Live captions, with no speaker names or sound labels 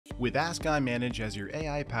With Ask iManage as your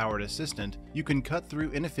AI-powered assistant, you can cut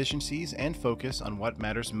through inefficiencies and focus on what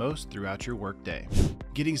matters most throughout your workday.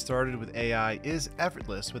 Getting started with AI is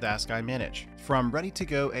effortless with Ask iManage. From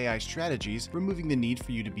ready-to-go AI strategies, removing the need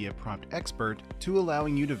for you to be a prompt expert, to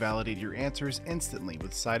allowing you to validate your answers instantly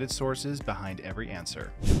with cited sources behind every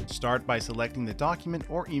answer. Start by selecting the document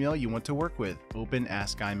or email you want to work with. Open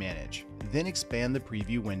Ask iManage. Then expand the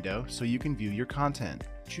preview window so you can view your content.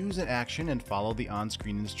 Choose an action and follow the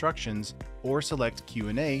on-screen instructions, or select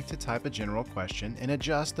Q&A to type a general question and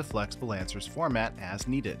adjust the flexible answers format as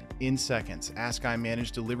needed. In seconds, Ask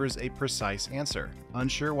iManage delivers a precise answer.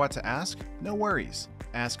 Unsure what to ask? No worries.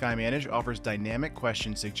 Ask iManage offers dynamic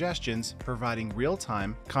question suggestions, providing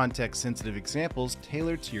real-time, context-sensitive examples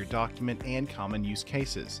tailored to your document and common use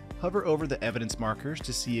cases. Hover over the evidence markers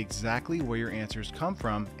to see exactly where your answers come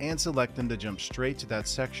from and select them to jump straight to that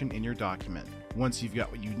section in your document. Once you've got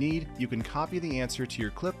what you need, you can copy the answer to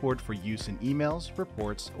your clipboard for use in emails,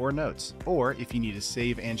 reports, or notes. Or if you need to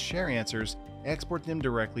save and share answers, export them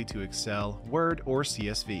directly to Excel, Word, or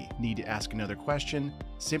CSV. Need to ask another question?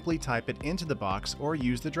 Simply type it into the box or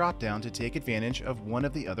use the drop-down to take advantage of one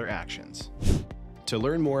of the other actions. To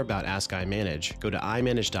learn more about Ask iManage, go to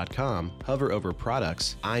iManage.com, hover over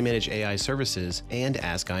Products, iManage AI Services, and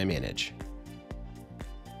Ask iManage.